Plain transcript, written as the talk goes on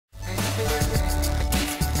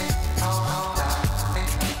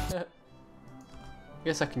I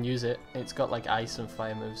guess I can use it. It's got like ice and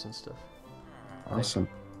fire moves and stuff. Awesome.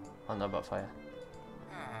 I don't know about fire.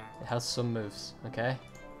 It has some moves, okay?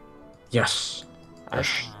 Yes.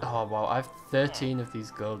 Oh wow, I have 13 of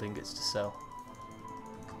these gold ingots to sell.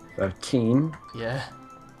 13. Yeah.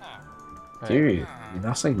 Right. Dude,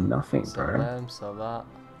 that's like nothing, Sell bro. them, sell that.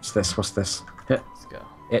 What's this? What's this? Hit. Let's go.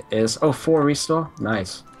 It is. Oh, 4 restore.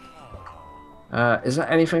 Nice. Is there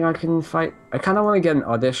anything I can fight? I kind of want to get an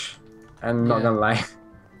oddish, and not gonna lie,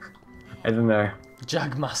 I don't know.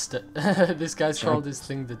 Jagmaster. This guy's called his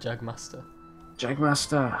thing the Jagmaster.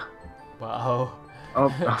 Jagmaster. Wow. Oh,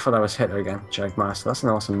 I thought that was Hitler again. Jagmaster. That's an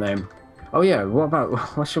awesome name. Oh yeah. What about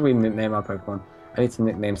what should we nickname our Pokemon? I need to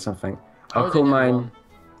nickname something. I'll call mine.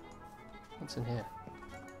 What's in here?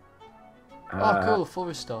 Oh, cool. Full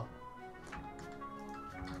restore.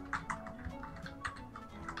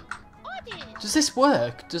 Does this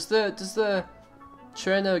work? Does the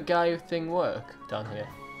trainer guy thing work down here?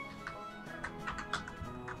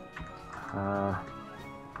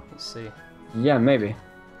 Let's see. Yeah, maybe.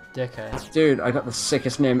 Decade. Dude, I got the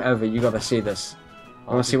sickest name ever. You gotta see this.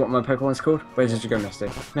 I wanna see what my Pokemon's called? Where did you go, Misty?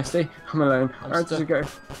 Misty? I'm alone. Where did you go?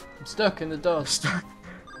 I'm stuck in the door.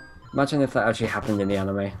 Imagine if that actually happened in the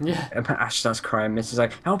anime. Yeah. Ash starts crying. Misty's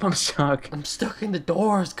like, help, I'm stuck. I'm stuck in the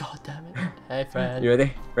doors, god damn it. Hey, friend. You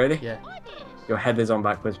ready? Ready? Yeah. Your head is on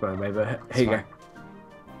backwards, by the way, but here you go.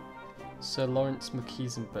 Sir Lawrence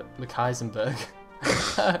McHeisenberg.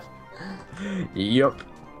 Yup.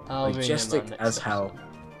 Majestic as hell.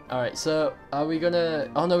 Alright, so are we gonna...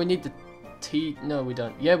 Oh no, we need the T... No, we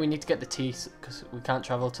don't. Yeah, we need to get the T because we can't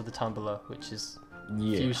travel to the town below, which is...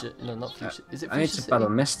 Yeah. Fuchsia... No, not Fuchsia. Is it Fuchsia I need to City? battle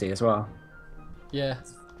Misty as well. Yeah.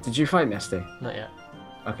 Did you fight Misty? Not yet.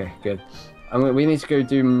 Okay, good. We need to go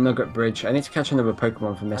do Nugget Bridge. I need to catch another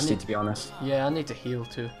Pokemon for Misty, to be honest. Yeah, I need to heal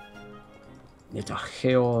too. Need to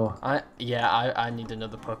heal. I need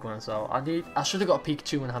another Pokemon as well. I should have got a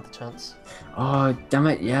Pikachu when I had the chance. Oh damn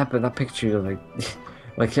it! Yeah, but that Pikachu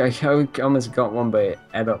like I almost got one, but it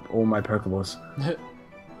ate up all my Pokeballs.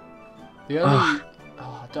 The only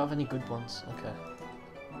I don't have any good ones. Okay.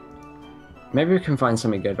 Maybe we can find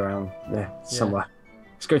something good around there somewhere.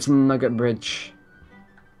 Let's go to Nugget Bridge.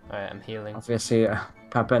 Alright, I'm healing. Obviously,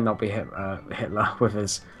 Pat better not be Hitler with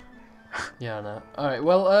his. Yeah, I know. Alright,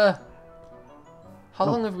 well, how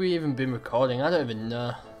long have we even been recording? I don't even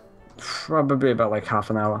know. Probably about like half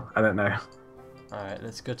an hour. I don't know. Alright,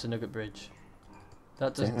 let's go to Nugget Bridge.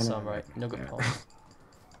 That doesn't sound right. Nugget Pond.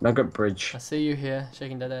 Nugget Bridge. I see you here,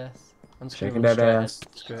 shaking that ass. I'm just shaking that ass.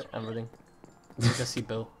 Screw it, I'm running. I think I see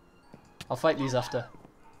Bill. I'll fight these after.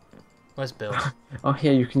 Where's Bill? Oh,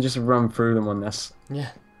 here, you can just run through them on this. Yeah.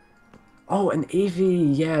 Oh, an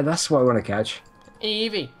Eevee! Yeah, that's what I want to catch.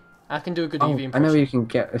 Eevee! I can do a good Oh, Eevee impression. I know you can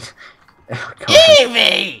get... oh,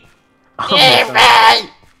 Eevee! Oh, Eevee!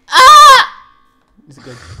 Ah! Is it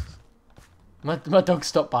good? My dog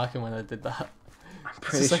stopped barking when I did that. I'm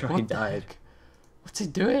pretty sure he died. What's he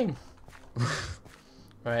doing?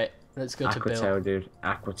 Right, let's go to Bill. Aquatail, dude.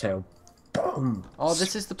 Aquatail. Boom! Oh,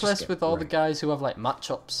 this is the place with all the guys who have like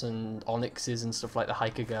Machops and Onyxes and stuff like the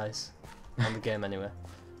hiker guys on the game anyway.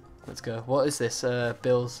 Let's go. What is this?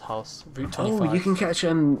 Bill's house. Route 25. Oh, you can catch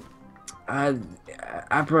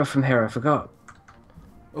Abra from here. I forgot.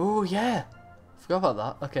 Oh yeah, forgot about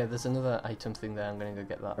that. Okay, there's another item thing there. I'm gonna go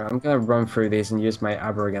get that. I'm gonna run through these and use my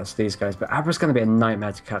Abra against these guys, but Abra's gonna be a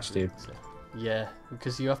nightmare to catch, dude. Yeah,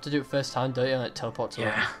 because you have to do it first time, don't you? Like teleport to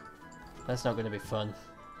Yeah. him. That's not gonna be fun.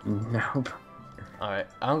 Nope. Alright,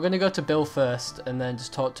 I'm gonna go to Bill first and then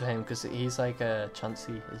just talk to him because he's like a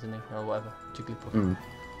Chansey, isn't he? Or whatever. Jigglypuff.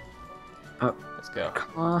 Oh. Let's go.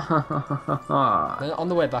 Oh, Then on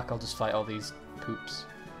the way back, I'll just fight all these poops.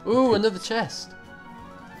 Ooh, another chest.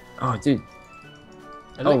 dude.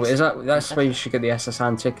 Oh, that's where you should get the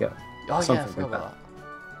SSN ticket? Oh something yeah, I forgot like about that.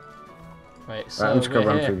 Right, so I'm just gonna we're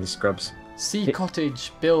run here. through these scrubs. Sea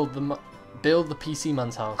Cottage, build the PC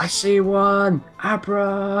man's house. I see one!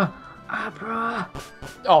 Abra! Abra!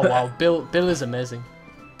 Oh wow, Bill is amazing.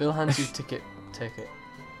 Bill hands you ticket, take it.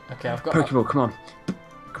 Okay, I've got Pokeball, come on.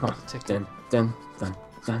 Come on. ticket. Dun, dun, dun,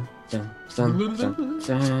 dun, dun, dun, dun,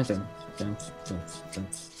 dun, dun, dun, dun, dun,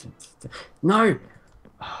 dun. No!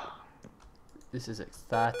 This is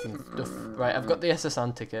exciting stuff. Right, I've got the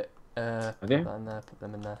SSN ticket. Have Put you? that in there, put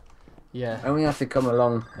them in there. Yeah. I only have to come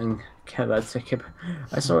along and get that ticket.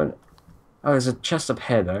 I saw it. Oh, there's a chest up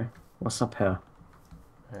here though. What's up here?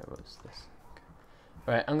 Right, what's this? Okay.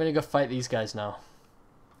 Right, I'm gonna go fight these guys now.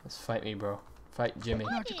 Let's fight me, bro. Fight Jimmy.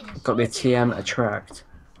 Got the TM attract.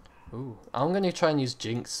 Ooh, I'm gonna try and use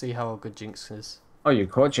Jinx. See how good Jinx is. Oh, you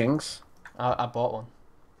caught Jinx? I bought one.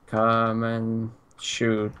 Come and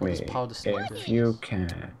Shoot What me does powder snow do? if you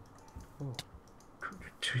can. Ooh.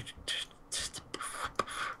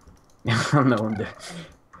 I'm not on there.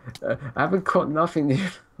 I haven't caught nothing, dude.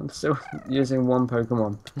 I'm still using one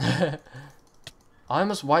Pokemon. I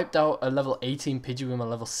almost wiped out a level 18 Pidgey with my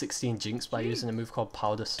level 16 Jinx by using a move called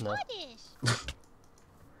Powder Snow.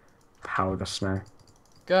 Powder Snow.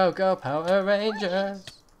 Go, go, Power Rangers!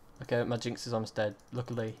 Okay, my Jinx is almost dead.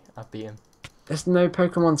 Luckily, I beat him. There's no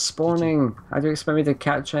Pokemon spawning. How do you expect me to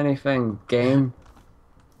catch anything, game?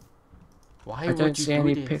 Why I would don't you see do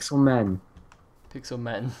any this? Pixelmen.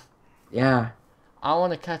 Pixelmen. Yeah. I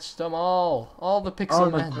want to catch them all. All the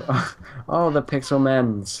Pixelmen. All the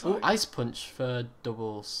Pixelmens. Ooh, Ice Punch for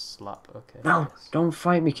double slap. Okay. No, Nice. don't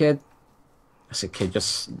fight me, kid. That's a kid,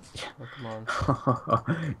 just... Oh, come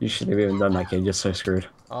on. You shouldn't have even done that, kid. You're so screwed.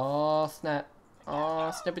 Oh, snap.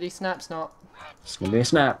 Oh, snippity snap snot. It's gonna be a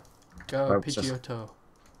snap. Go, Oh, just- Pidgeotto.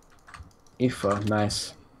 Aoife,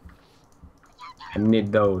 nice. I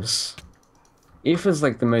need those. Aoife's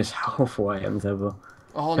like the most helpful items ever.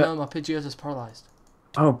 Oh no, my Pidgeotto's paralyzed.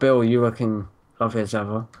 Oh, Bill, you looking lovely as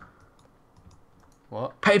ever.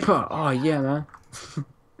 What? Paper! Oh, yeah, man.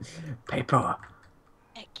 Paper.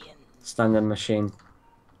 Standing machine.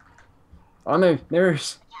 Oh no,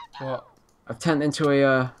 Nereus! What? I've turned into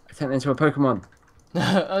a Pokemon.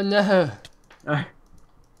 Oh no! No.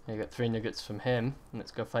 You got 3 nuggets from him.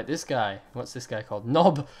 Let's go fight this guy. What's this guy called?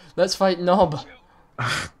 Knob! Let's fight Knob!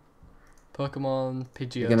 Pokemon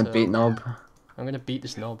Pidgeotto. You're gonna beat Knob? I'm gonna beat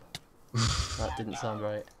this Knob. That didn't sound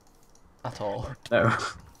right. At all. No.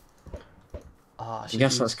 Ah, I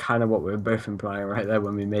guess that's kind of what we were both implying right there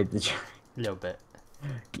when we made the joke. a little bit.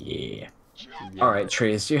 Yeah. Alright,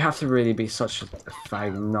 trees. You have to really be such a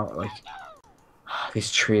fag, not like...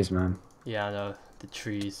 These trees, man. Yeah, I know. The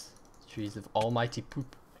trees. Trees of almighty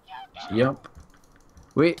poop. Yup.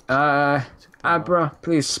 Wait, Abra,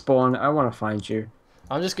 please spawn. I want to find you.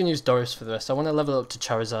 I'm just gonna use Doris for the rest. I want to level up to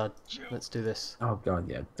Charizard. Let's do this. Oh god,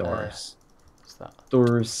 yeah, Doris. What's that?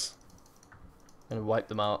 Doris. I'm gonna wipe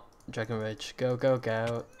them out. Dragon Rage. Go, go,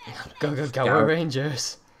 go. Go, go, Gower Gower.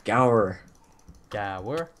 Rangers. Gower.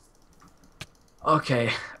 Gower.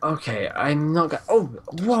 Okay, okay, I'm not gonna... Oh,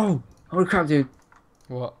 whoa! Holy crap, dude.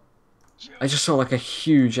 What? I just saw like a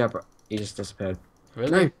huge Abra. He just disappeared.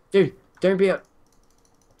 Really? No, dude, don't be a...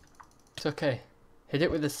 It's okay. Hit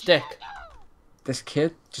it with a stick. This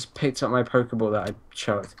kid just picked up my Pokeball that I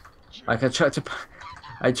chucked. Like, I chucked a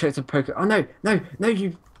Poke... Oh, no, no, no,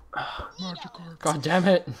 you... God damn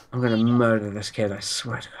it. I'm gonna murder this kid, I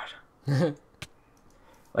swear to God.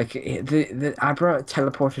 Like, the Abra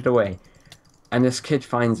teleported away, and this kid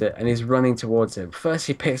finds it, and he's running towards it. First,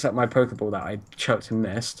 he picks up my Pokeball that I chucked and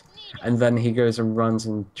missed, and then he goes and runs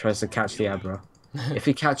and tries to catch the Abra. If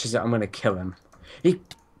he catches it, I'm gonna kill him. Are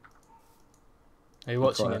you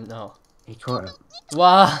watching him now? He caught it.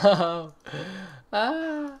 Wow.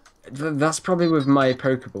 Ah. That's probably with my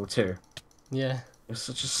Pokeball, too. Yeah. You're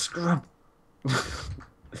such a scrub. You're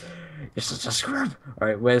such a scrub.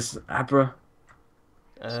 Alright, where's Abra?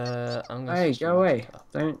 I'm gonna Hey, switch go my away.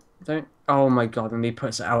 Magikarp. Don't. Oh my god, and he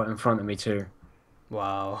puts it out in front of me too.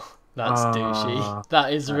 Wow. That's Ah, douchey.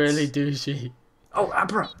 That is really douchey. Oh,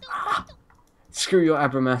 Abra! Ah! Screw your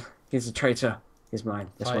Abra, man. He's a traitor. He's mine.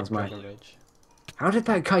 This Fight one's mine. Dragon Rage. How did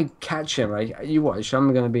that guy catch him? Like, you watch,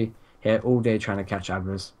 I'm gonna be here all day trying to catch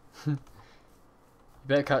Abras. You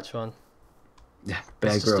better catch one. Yeah,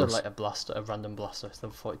 Bear It's just Grylls. like a blaster, a random blaster. It's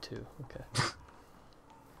level 42. Okay.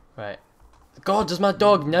 Right. God, does my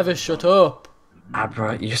dog never shut up?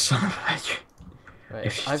 Abra, you son of a bitch. Right.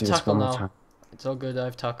 If you I've do this tackle one more now. time. It's all good.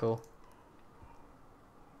 I've tackle.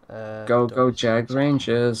 Go, Jag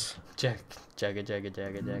Rangers. Jagga.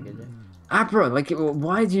 Abra, like,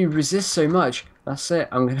 why do you resist so much? That's it.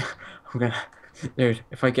 I'm gonna, dude.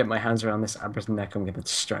 If I get my hands around this Abra's neck, I'm gonna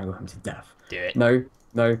strangle him to death. Do it.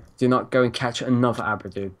 No, do not go and catch another Abra,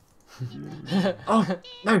 dude. Oh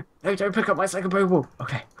no, don't pick up my second Pokeball.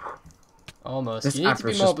 Okay. Almost. This You need to be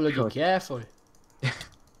Abra's more just bloody pure- careful.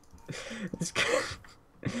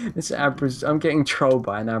 This Abra's. I'm getting trolled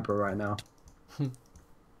by an Abra right now.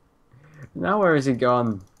 Now where is he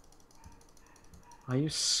gone? Are you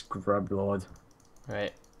scrub lord?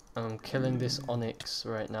 Right. I'm killing this Onyx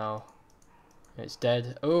right now. It's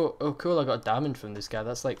dead. Oh, cool. I got a diamond from this guy.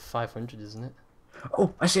 That's like 500, isn't it?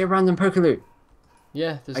 Oh, I see a random Pokaloot.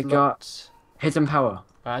 Yeah, there's I lots. Hidden power.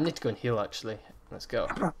 Right, I need to go and heal actually. Let's go.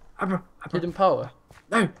 Abra. Hidden power.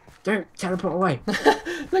 No, don't teleport away.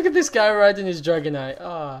 Look at this guy riding his Dragonite.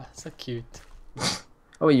 Ah, so cute.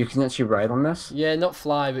 Oh, wait, you can actually ride on this? Yeah, not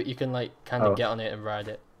fly, but you can like kind of Oh. get on it and ride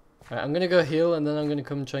it. Right, I'm gonna go heal and then I'm gonna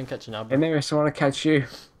come and try and catch an Abra. Hey, Nereus, I want to catch you.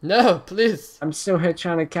 No, please! I'm still here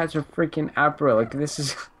trying to catch a freaking Abra. Like, this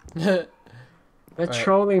is... They're Right.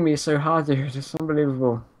 trolling me so hard, dude. It's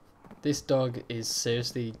unbelievable. This dog is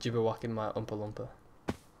seriously jibber-whacking my Oompa Loompa.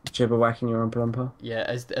 Jibber whacking your Oompa Loompa? Yeah,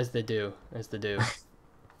 as they do. As they do.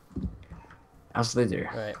 As they do.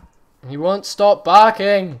 Right. He won't stop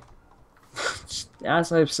barking!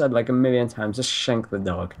 As I've said like a million times, just shank the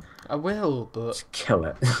dog. I will, but Just kill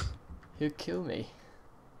it. he'll kill me.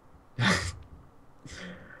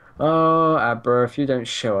 Oh, Abra, if you don't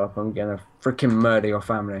show up, I'm gonna freaking murder your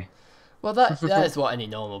family. Well, that is what any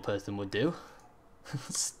normal person would do.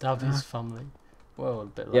 Stab his family. Well, a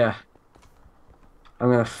bit like... Yeah. I'm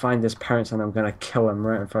gonna find his parents and I'm gonna kill him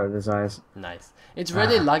right in front of his eyes. Nice. It's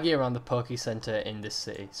really laggy around the Poke Center in this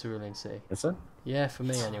city, Cerulean City. Is it? Yeah, for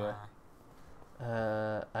me anyway.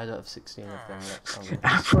 I don't have 16 of them yet.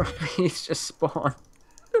 Abra, please just spawn.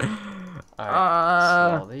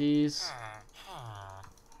 Alright, slow these.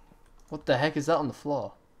 What the heck is that on the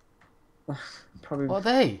floor? Probably What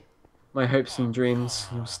are they? my hopes and dreams.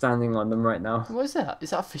 I'm standing on them right now. What is that? Is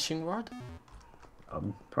that a fishing rod?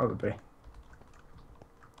 Probably.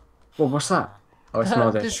 Well, what's that? Oh, it's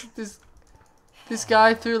not it. This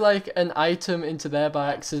guy threw like an item into there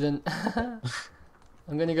by accident.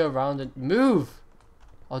 I'm gonna go around and move.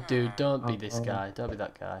 Oh, dude, don't be this guy. Don't be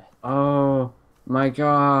that guy. Oh my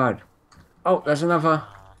god. Oh, there's another.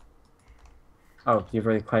 Oh, you've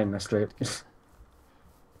already claimed this loot.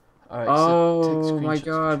 Alright, Oh so take my screenshots,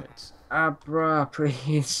 god. screenshots. Abra,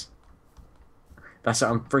 please. That's it,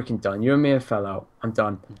 I'm freaking done. You and me have fell out. I'm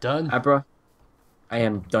done. I'm done. Abra, I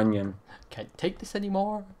am done. Can't take this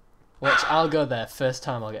anymore. Watch, I'll go there. First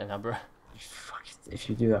time I'll get an Abra. Fuck it. If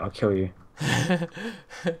you do that, I'll kill you.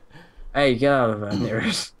 Hey, get out of there,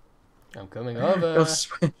 Nereus. I'm coming over.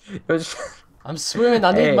 I'm swimming.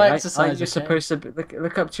 I need Hey, my aren't exercise. you supposed to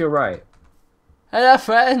look up to your right? Hey there,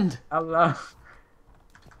 friend. Hello.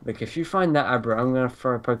 Look, if you find that Abra, I'm gonna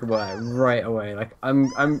throw a Pokeball at it right away. Like I'm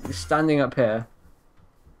standing up here,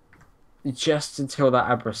 just until that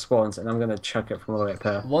Abra spawns, and I'm gonna chuck it from all the way up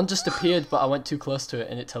here. One just appeared, but I went too close to it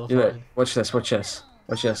and it Look, teleported. watch this. Watch this.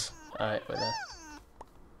 Watch this. Alright, wait there.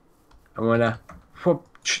 I'm gonna whoop,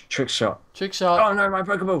 trick shot. Trick shot. Oh no, my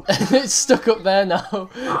Pokeball! It's stuck up there now.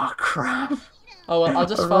 Oh crap! Oh well, I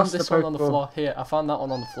just I found lost this the one on the Pokeball. floor. Here, I found that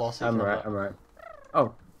one on the floor. So you I'm can have right. that. I'm right.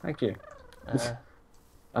 Oh, thank you. Uh,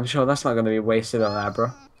 I'm sure that's not gonna be wasted on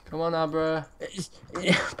Abra. come on, Abra.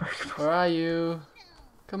 Pokeball. Where are you?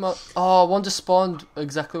 Come on. Oh, one just spawned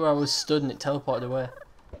exactly where I was stood and it teleported away.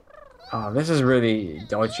 Oh, this is really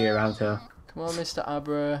dodgy around here. Come on, Mr.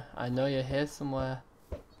 Abra. I know you're here somewhere.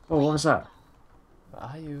 Oh, what was that? Where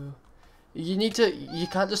are you? You need to. You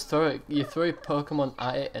can't just throw it. You throw your Pokemon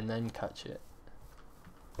at it and then catch it.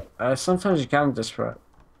 Sometimes you can just throw it.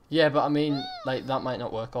 Yeah, but I mean, like that might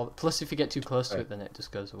not work. Plus, if you get too close to it, then it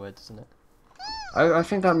just goes away, doesn't it? I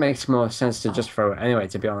think that makes more sense to just throw it anyway,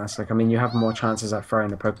 to be honest. Like, I mean, you have more chances at throwing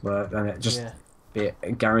the Pokeball than it just be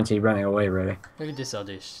guaranteed running away, really. Look at this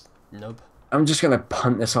audition, nub. I'm just gonna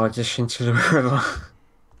punt this audition to the river.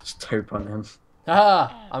 Just toe punt him.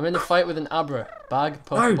 Ah! I'm in a fight with an Abra. Bag,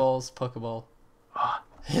 Pokeballs, Pokeball.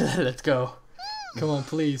 Let's go. Come on,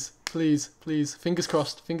 please. Please, please. Fingers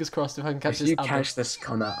crossed if I can catch If this you Abra. catch this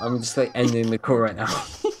Connor, I'm just like ending the call right now.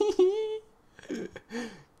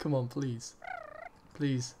 Come on, please.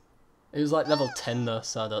 Please. It was like level 10 though,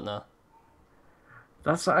 so I don't know.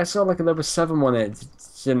 I saw like a level 7 one, it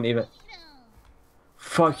didn't even...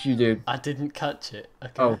 Fuck you, dude. I didn't catch it.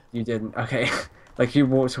 Okay. Oh, you didn't. Okay. Like, you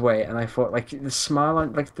walked away, and I thought, like, the smile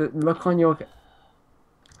on... Like, the look on your...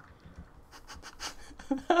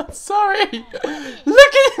 Sorry! Look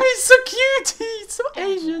at him, he's so cute! He's so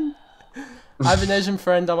Asian! I have an Asian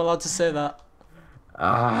friend, I'm allowed to say that.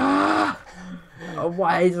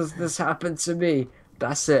 Why does this happen to me?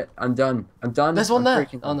 That's it. I'm done. I'm done. There's one there!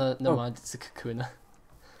 freaking Oh done. no, never mind, it's a Kakuna.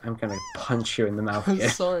 I'm gonna punch you in the mouth I'm again.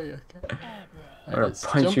 sorry, okay. I'm gonna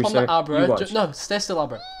punch Jump you on so... the Abra. You watch. No, stay still,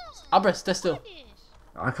 Abra. Abra, stay still.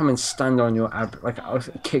 I'll come and stand on your Abra... Like, I'll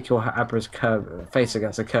kick your Abra's face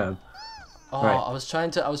against a curb. Oh, Right. I was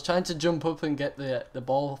trying to jump up and get the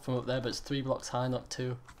ball from up there, but it's 3 blocks high, not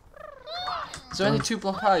 2. Is there only 2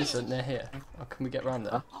 block highs near here? Or can we get round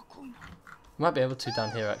there? We might be able to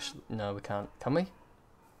down here, actually. No, we can't. Can we?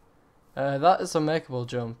 That is a makeable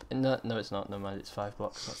jump. No, it's not. No mind, it's 5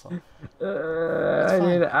 blocks. That's all. I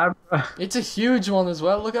need Abra. It's a huge one as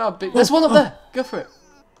well. Look at how big. There's one up there. Go for it.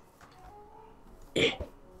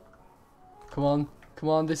 Come on, come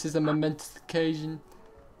on. This is a momentous occasion.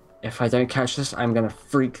 If I don't catch this, I'm gonna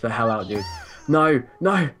freak the hell out, dude. No,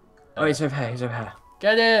 no. Oh, he's over here. He's over here.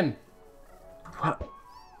 Get him! What?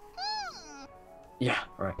 Yeah,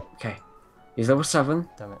 right, okay. He's level 7.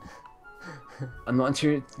 Damn it. I'm not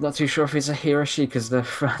too sure if he's a he or a she because the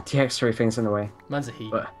X-ray thing's in the way. Mine's a he.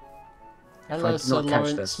 But hello, I Sir do not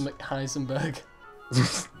catch Lawrence this. Heisenberg.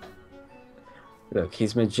 Look,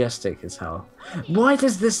 he's majestic as hell. Why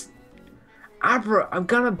does this Abra? I'm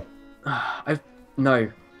gonna.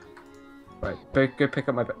 No. Right, go pick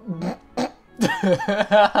up my.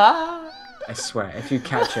 I swear, if you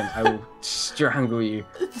catch him, I will strangle you.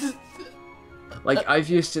 Like I've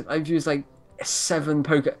used like 7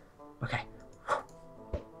 poker. Okay.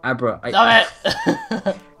 Abra, Damn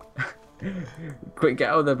it! quick, get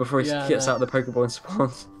out of there before he gets out of the Pokeball and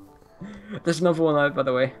spawns. There's another one out, by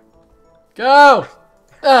the way. Go!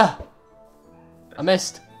 I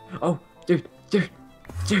missed. Oh, dude.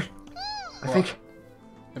 I think.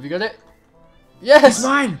 Have you got it? Yes! It's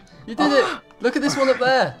mine! You did it! Look at this one up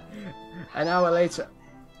there! An hour later.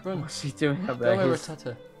 Run. What's he doing up Go there? away,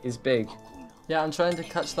 Rattata. He's big. Yeah, I'm trying to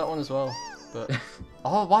catch that one as well. But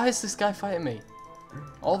oh, why is this guy fighting me?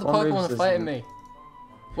 All the What Pokemon moves are does fighting he- me.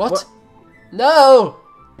 What? No!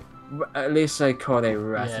 At least I caught a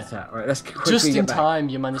Rattata. Right, let's quickly Just in get back. time,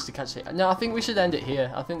 you managed to catch it. No, I think we should end it here.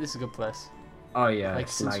 I think this is a good place. Oh yeah, Like,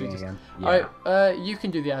 it's since we lagging just- again. Yeah. Alright, you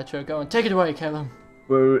can do the outro. Go on, take it away, Kayllum.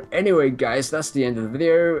 Well, anyway, guys, that's the end of the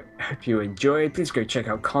video. Hope you enjoyed. Please go check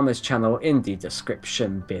out Connor's channel in the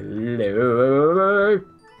description below.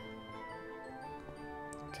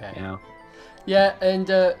 Okay. You know. Yeah, and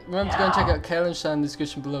remember to go and check out Kayllum's channel in the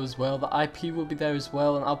description below as well. The IP will be there as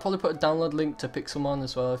well, and I'll probably put a download link to Pixelmon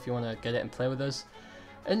as well if you want to get it and play with us.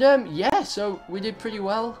 And yeah, so we did pretty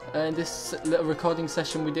well in this little recording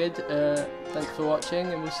session we did. Thanks for watching,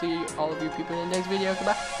 and we'll see all of you people in the next video.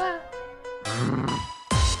 Goodbye. Bye.